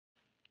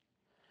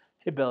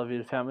Hey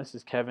BellaVita family, this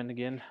is Kevin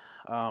again.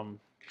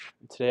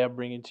 Today I'm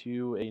bringing to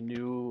you a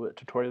new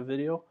tutorial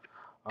video.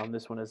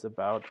 This one is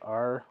about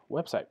our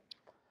website.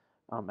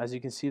 As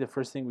you can see, the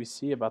first thing we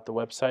see about the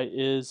website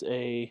is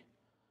a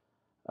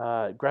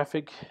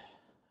graphic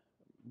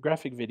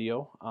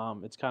video.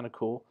 It's kind of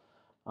cool.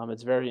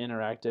 It's very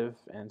interactive,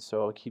 and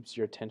so it keeps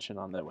your attention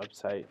on the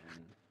website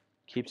and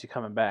keeps you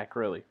coming back,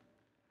 really.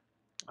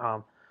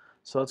 Um,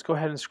 so let's go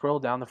ahead and scroll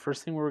down. The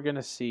first thing we're going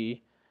to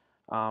see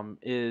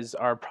is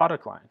our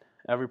product line.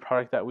 Every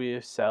product that we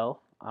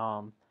sell,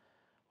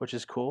 which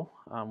is cool.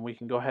 We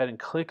can go ahead and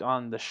click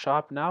on the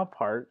Shop Now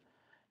part,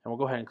 and we'll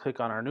go ahead and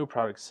click on our new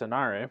product,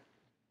 Sonare.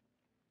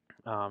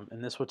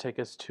 And this will take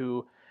us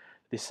to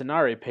the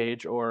Sonare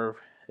page, or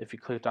if you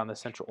clicked on the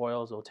essential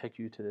oils, it will take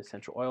you to the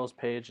essential oils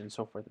page and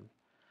so forth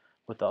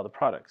with all the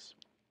products.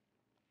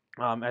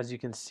 As you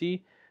can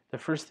see, the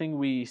first thing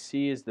we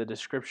see is the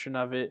description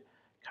of it,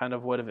 kind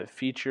of what it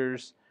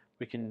features.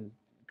 We can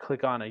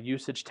click on a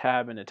usage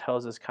tab and it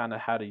tells us kind of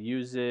how to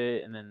use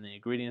it, and then the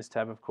ingredients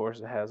tab, of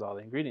course, it has all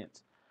the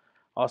ingredients.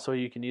 Also,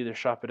 you can either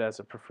shop it as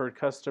a preferred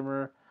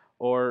customer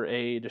or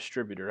a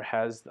distributor. It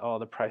has all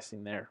the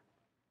pricing there.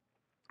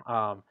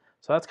 So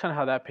that's kind of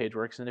how that page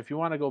works. And if you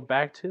want to go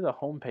back to the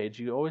home page,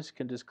 you always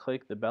can just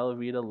click the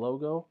BellaVita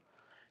logo,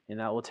 and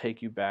that will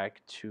take you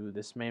back to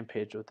this main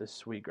page with this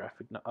sweet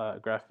graphic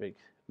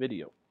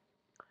video.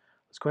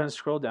 Let's go ahead and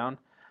scroll down.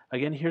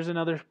 Again, here's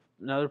another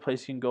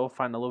place you can go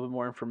find a little bit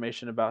more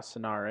information about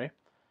Sonare.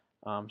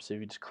 So if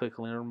you just click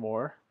learn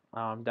more,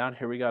 down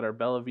here we got our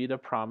BellaVita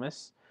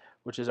promise,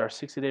 which is our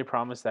 60-day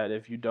promise that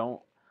if you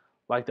don't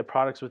like the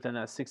products within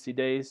that 60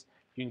 days,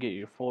 you can get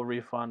your full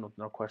refund with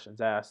no questions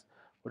asked,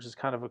 which is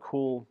kind of a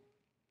cool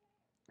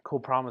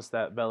promise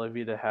that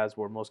BellaVita has,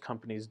 where most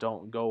companies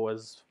don't go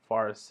as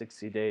far as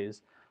 60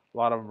 days. A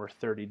lot of them are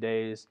 30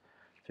 days,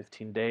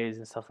 15 days,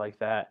 and stuff like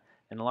that.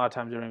 And a lot of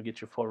times you don't even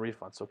get your full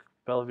refund. So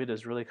BellaVita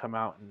has really come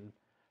out and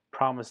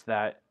promised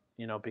that,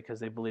 because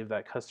they believe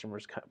that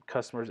customers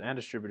and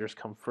distributors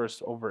come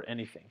first over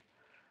anything,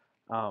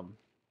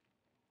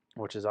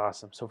 which is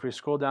awesome. So if we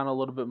scroll down a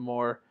little bit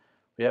more,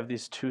 we have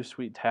these two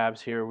sweet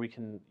tabs here. We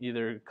can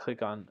either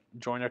click on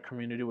join our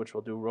community, which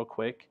we'll do real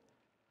quick.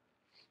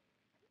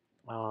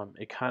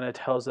 It kind of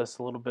tells us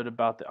a little bit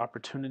about the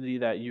opportunity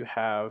that you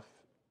have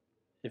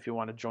if you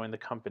want to join the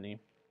company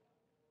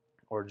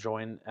or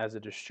join as a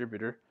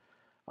distributor.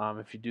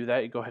 If you do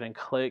that, you go ahead and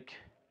click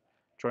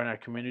join our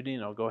community,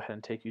 and it'll go ahead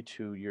and take you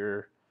to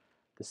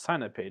the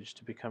sign up page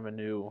to become a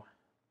new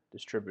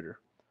distributor.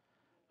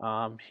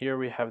 Here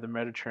we have the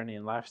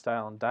Mediterranean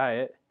lifestyle and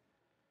diet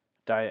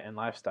and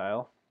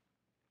lifestyle.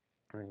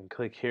 And you can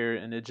click here,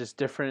 and it's just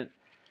different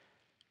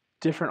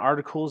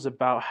articles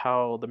about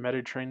how the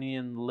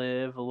Mediterranean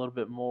live, a little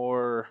bit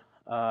more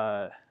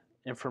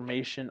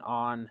information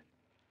on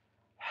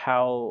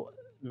how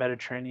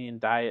Mediterranean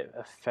diet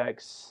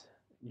affects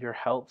your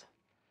health,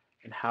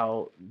 and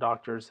how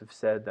doctors have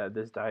said that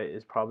this diet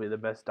is probably the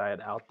best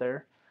diet out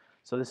there.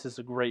 So this is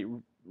a great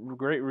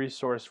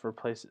resource for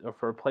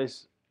a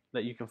place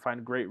that you can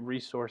find great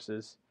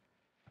resources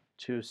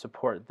to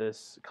support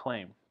this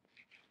claim.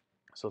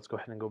 So let's go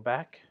ahead and go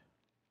back.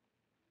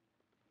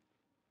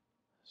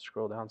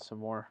 Scroll down some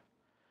more.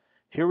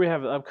 Here we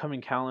have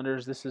upcoming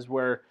calendars. This is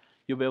where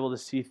you'll be able to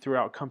see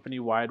throughout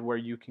company-wide where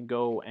you can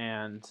go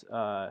and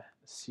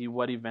see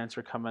what events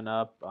are coming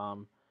up,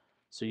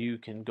 so you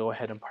can go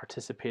ahead and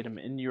participate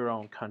in your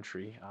own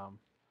country,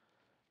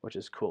 which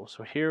is cool.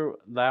 So here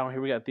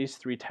we got these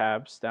three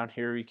tabs. Down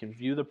here you can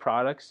view the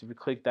products. If you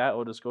click that,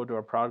 it'll just go to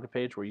our product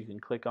page where you can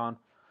click on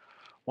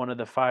one of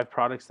the 5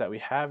 products that we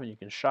have and you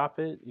can shop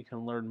it. You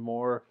can learn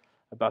more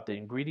about the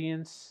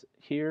ingredients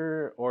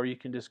here, or you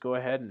can just go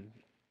ahead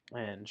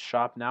and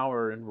shop now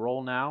or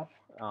enroll now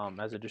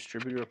as a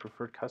distributor or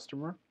preferred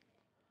customer.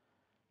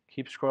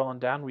 Keep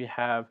scrolling down. We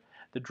have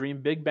the Dream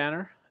Big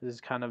banner. This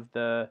is kind of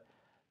the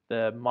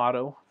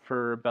motto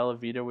for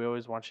BellaVita. We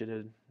always want you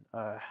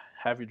to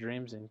have your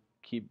dreams and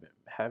keep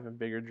having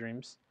bigger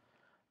dreams.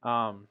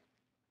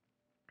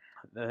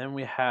 Then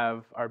we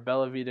have our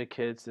BellaVita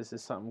Kids. This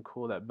is something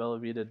cool that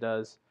BellaVita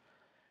does,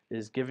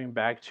 is giving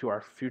back to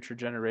our future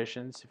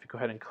generations. If you go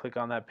ahead and click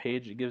on that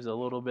page, it gives a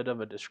little bit of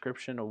a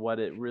description of what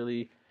it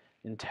really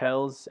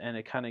entails, and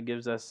it kind of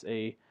gives us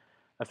a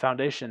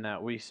foundation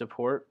that we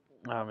support.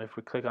 If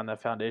we click on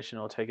that foundation,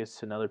 it'll take us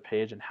to another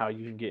page and how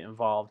you can get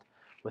involved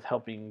with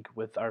helping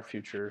with our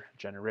future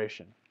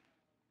generation.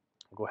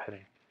 I'll go ahead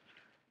and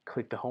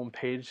click the home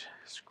page,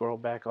 scroll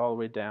back all the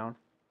way down.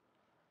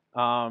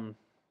 Then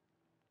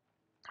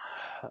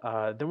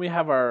we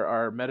have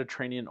our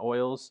Mediterranean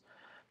oils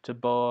to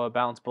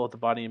balance both the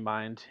body and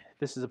mind.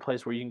 This is a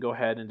place where you can go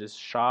ahead and just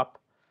shop.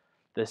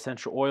 The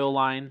essential oil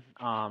line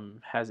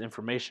has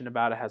information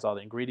about it, has all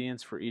the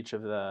ingredients for each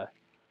of the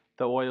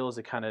oils.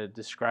 It kind of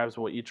describes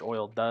what each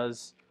oil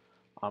does.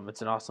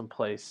 It's an awesome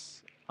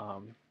place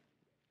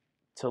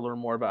to learn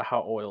more about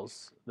how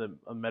the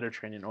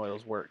Mediterranean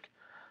oils work.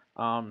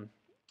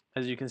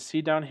 As you can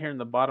see down here in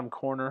the bottom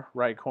corner,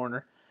 right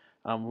corner,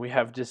 we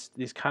have just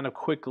these kind of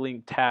quick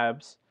link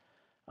tabs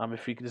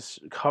If you can just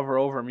hover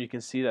over them, you can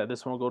see that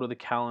this one will go to the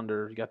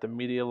calendar. You got the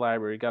media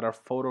library, you got our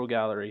photo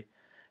gallery,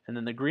 and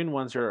then the green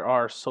ones are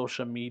our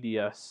social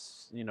media,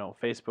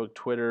 Facebook,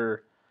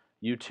 Twitter,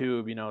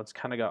 YouTube. It's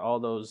kind of got all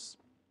those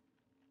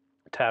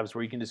tabs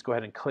where you can just go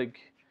ahead and click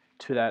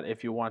to that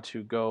if you want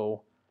to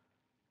go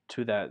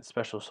to that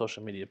special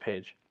social media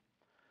page.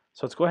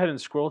 So let's go ahead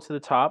and scroll to the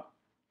top.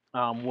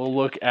 We'll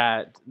look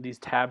at these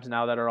tabs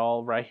now that are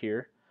all right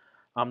here.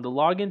 The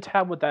login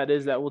tab, what that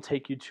is, that will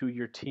take you to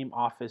your team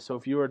office. So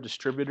if you are a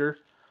distributor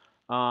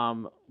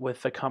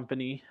with the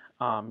company,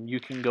 you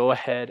can go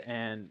ahead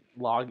and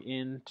log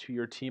in to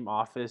your team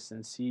office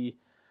and see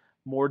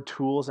more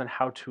tools on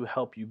how to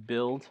help you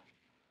build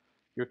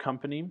your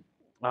company.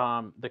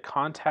 The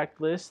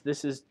contact list,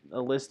 this is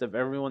a list of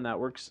everyone that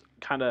works,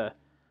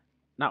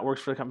 not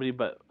works for the company,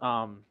 but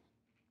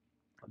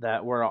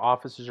that where our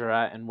offices are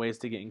at and ways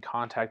to get in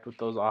contact with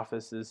those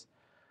offices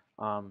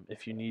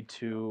if you need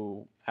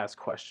to ask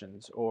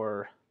questions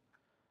or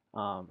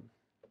have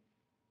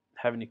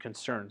any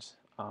concerns.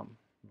 I'll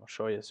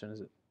show you as soon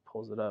as it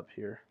pulls it up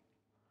here.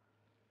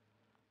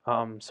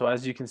 So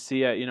as you can see,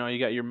 you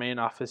got your main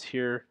office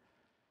here,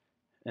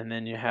 and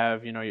then you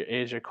have your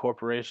Asia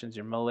corporations,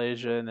 your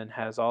Malaysia, and then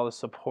has all the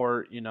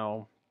support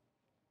that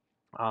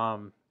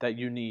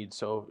you need.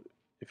 So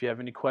if you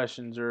have any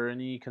questions or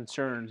any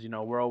concerns,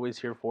 we're always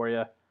here for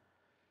you.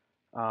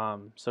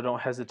 So don't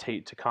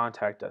hesitate to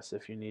contact us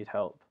if you need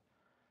help.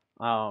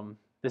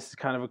 This is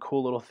kind of a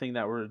cool little thing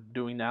that we're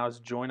doing now is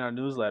join our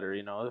newsletter.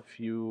 If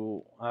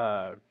you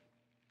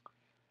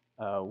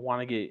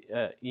want to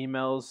get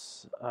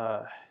emails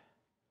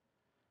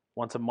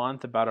once a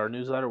month about our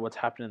newsletter, what's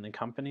happening in the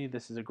company,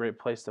 this is a great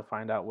place to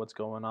find out what's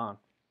going on.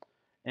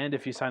 And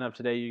if you sign up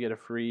today, you get a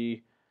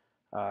free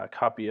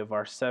copy of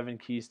our 7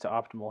 Keys to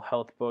Optimal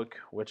Health book,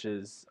 which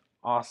is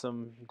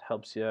awesome. It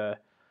helps you.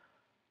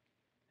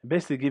 It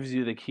basically gives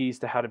you the keys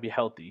to how to be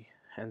healthy,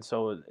 and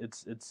so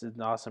it's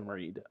an awesome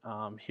read.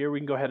 Here we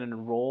can go ahead and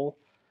enroll.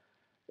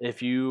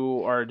 If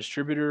you are a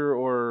distributor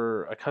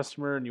or a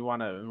customer and you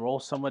want to enroll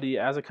somebody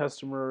as a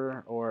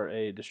customer or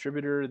a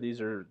distributor,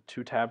 these are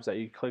 2 tabs that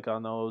you click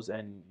on those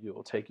and it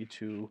will take you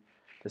to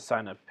the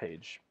sign up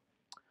page.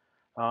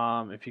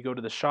 If you go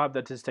to the shop,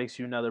 that just takes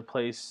you another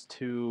place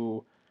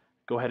to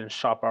go ahead and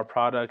shop our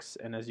products.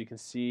 And as you can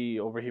see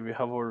over here, if you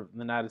hover over the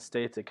United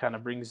States, it kind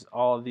of brings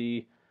all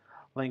the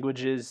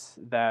languages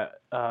that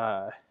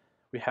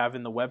we have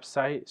in the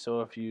website.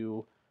 So if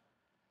you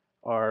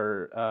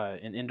are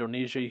in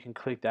Indonesia, you can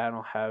click that and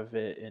it'll have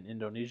it in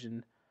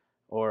Indonesian,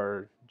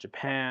 or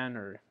Japan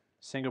or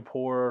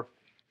Singapore.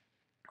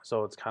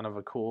 So it's kind of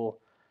a cool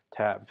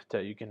tab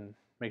that you can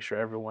make sure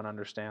everyone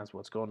understands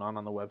what's going on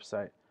the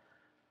website.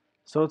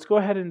 So let's go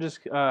ahead and just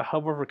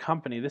hover over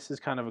company. This is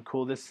kind of a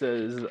cool. This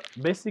is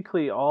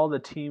basically all the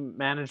team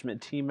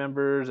management team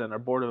members and our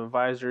board of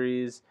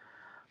advisories.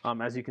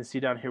 As you can see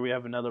down here, we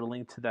have another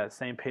link to that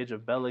same page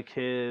of Bella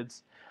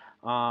Kids.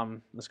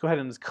 Let's go ahead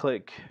and just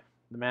click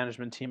the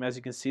management team. As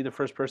you can see, the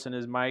first person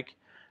is Mike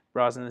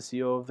Brosnan, the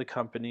CEO of the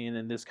company, and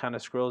then this kind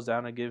of scrolls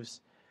down and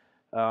gives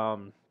a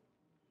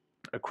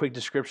quick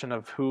description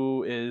of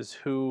who is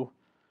who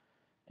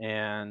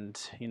and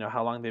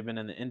how long they've been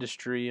in the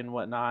industry and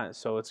whatnot.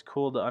 So it's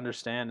cool to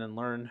understand and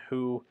learn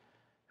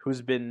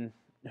who's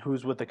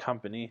with the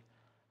company.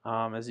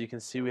 As you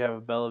can see, we have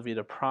a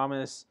BellaVita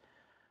promise.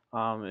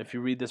 If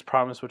you read this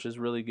promise, which is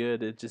really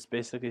good, it just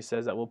basically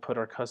says that we'll put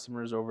our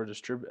customers over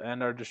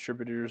and our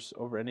distributors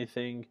over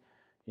anything.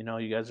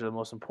 You guys are the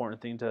most important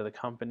thing to the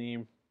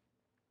company.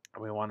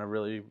 We want to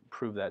really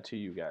prove that to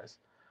you guys.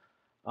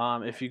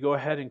 If you go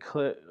ahead and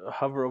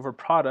hover over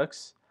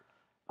products,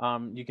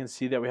 you can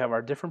see that we have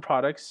our different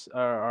products.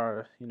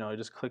 You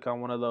just click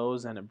on one of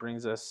those and it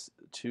brings us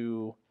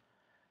to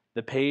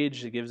the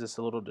page. It gives us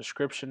a little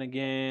description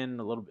again,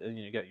 a little bit.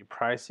 You got your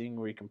pricing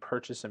where you can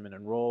purchase them and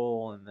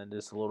enroll, and then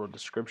just a little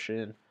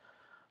description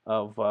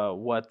of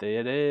what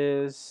it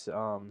is.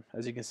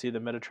 As you can see, the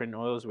Mediterranean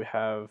oils, we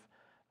have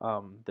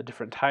the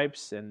different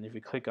types, and if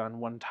you click on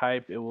one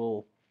type, it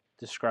will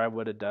describe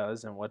what it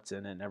does and what's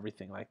in it and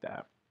everything like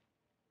that.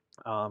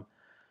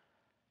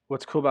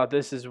 What's cool about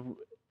this is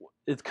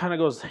it kind of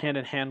goes hand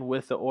in hand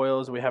with the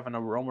oils. We have an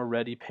aroma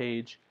ready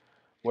page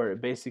where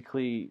it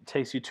basically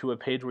takes you to a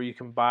page where you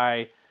can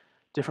buy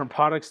different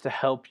products to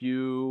help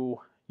you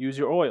use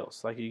your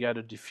oils. Like you got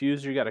a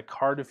diffuser, you got a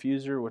car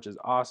diffuser, which is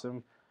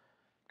awesome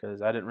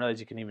because I didn't realize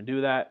you can even do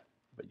that,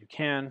 but you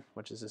can,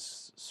 which is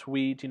just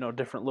sweet.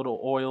 Different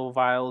little oil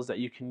vials that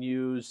you can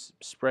use,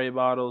 spray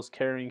bottles,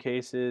 carrying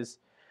cases,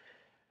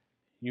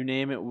 you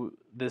name it.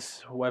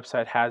 This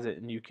website has it,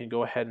 and you can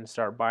go ahead and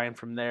start buying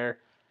from there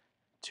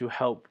to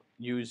help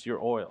use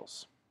your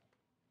oils.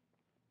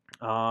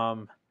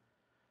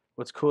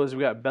 What's cool is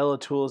we got Bella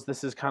Tools.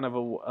 This is kind of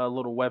a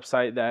little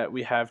website that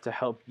we have to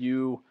help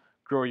you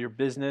grow your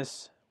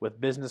business with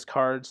business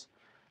cards.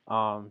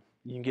 You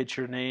can get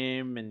your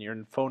name and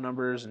your phone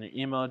numbers and your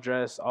email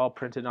address all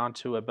printed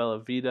onto a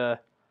BellaVita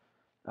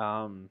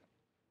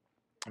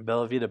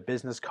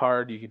business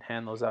card. You can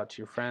hand those out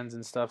to your friends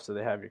and stuff so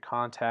they have your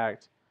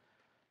contact.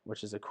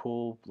 which is a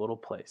cool little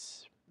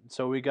place.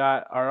 So we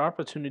got our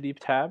opportunity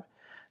tab.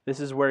 This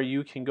is where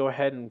you can go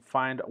ahead and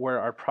find where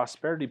our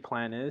prosperity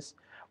plan is,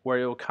 where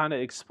it will kind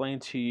of explain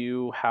to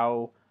you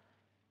how,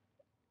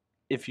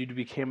 if you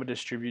became a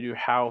distributor,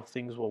 how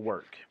things will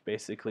work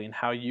basically, and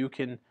how you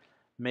can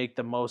make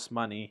the most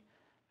money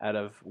out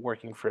of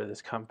working for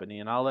this company.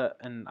 And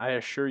I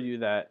assure you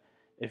that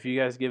if you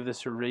guys give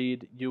this a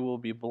read, you will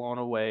be blown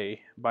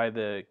away by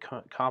the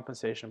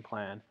compensation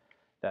plan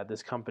that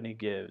this company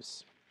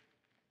gives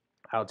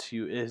out to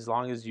you. As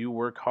long as you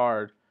work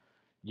hard,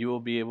 you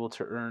will be able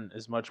to earn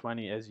as much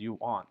money as you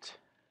want.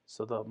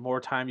 So the more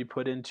time you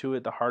put into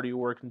it, the harder you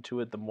work into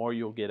it, the more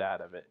you'll get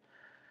out of it.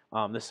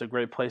 This is a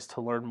great place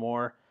to learn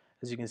more.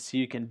 As you can see,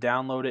 you can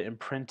download it and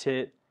print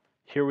it.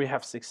 Here we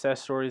have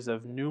success stories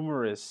of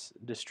numerous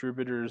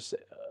distributors,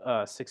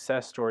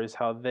 success stories,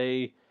 how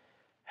they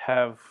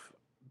have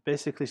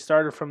basically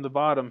started from the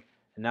bottom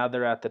and now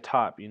they're at the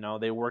top. You know,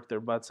 they work their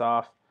butts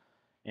off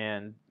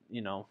and,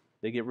 you know,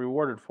 they get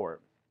rewarded for it.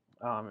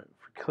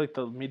 Click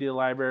the media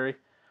library.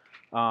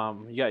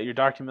 You got your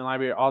document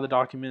library, all the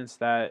documents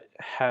that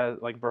has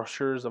like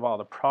brochures of all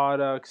the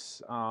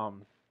products,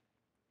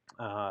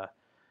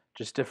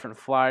 just different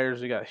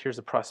flyers. We got, here's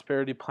the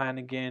prosperity plan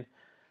again,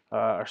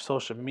 our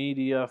social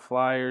media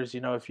flyers.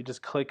 You know, if you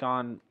just click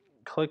on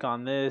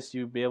this,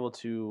 you'll be able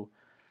to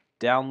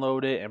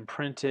download it and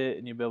print it,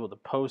 and you'll be able to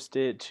post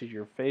it to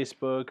your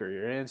Facebook or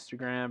your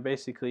Instagram.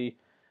 Basically,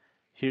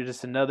 here's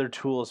just another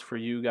tools for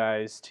you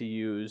guys to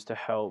use to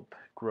help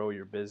grow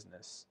your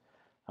business.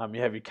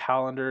 You have your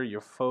calendar,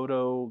 your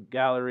photo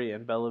gallery,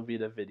 and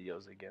BellaVita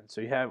videos again. So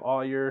you have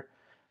all your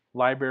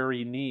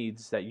library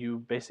needs that you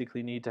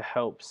basically need to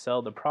help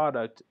sell the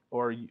product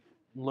or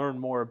learn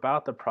more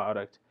about the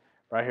product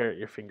right here at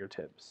your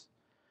fingertips.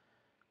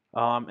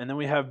 And then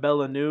we have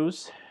Bella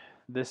News.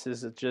 This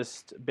is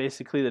just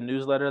basically the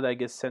newsletter that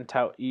gets sent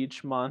out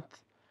each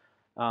month.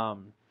 A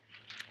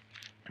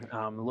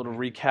little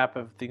recap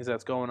of things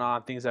that's going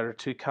on, things that are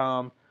to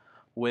come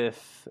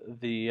with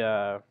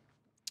the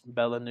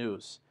Bella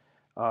News.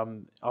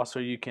 Also,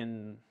 you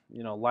can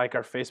like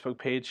our Facebook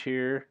page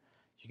here.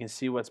 You can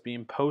see what's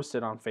being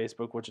posted on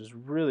Facebook, which is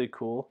really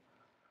cool.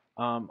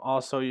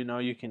 Also,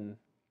 you can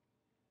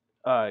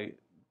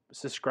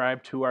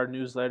subscribe to our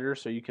newsletter,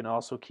 so you can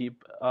also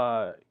keep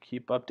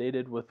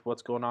updated with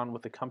what's going on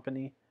with the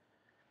company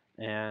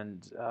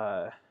and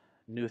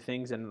new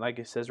things. And like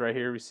it says right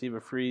here, receive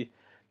a free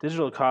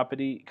digital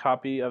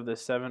copy of the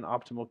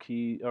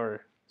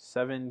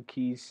 7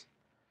 keys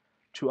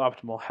to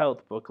optimal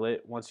health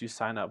booklet once you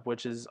sign up,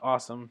 which is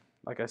awesome.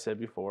 Like I said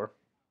before.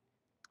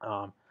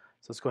 So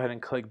let's go ahead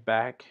and click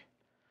back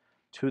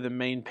to the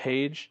main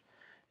page,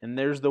 and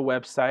there's the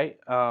website.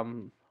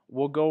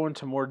 We'll go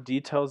into more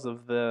details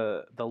of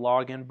the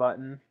login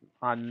button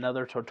on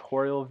another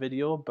tutorial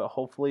video, but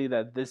hopefully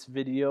that this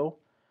video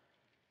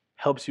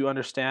helps you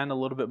understand a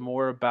little bit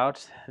more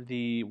about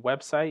the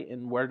website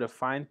and where to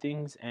find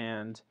things,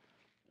 and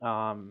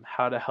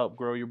how to help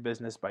grow your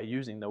business by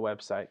using the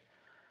website.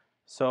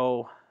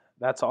 So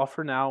that's all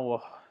for now.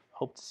 We'll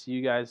hope to see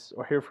you guys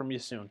or hear from you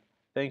soon.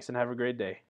 Thanks and have a great day.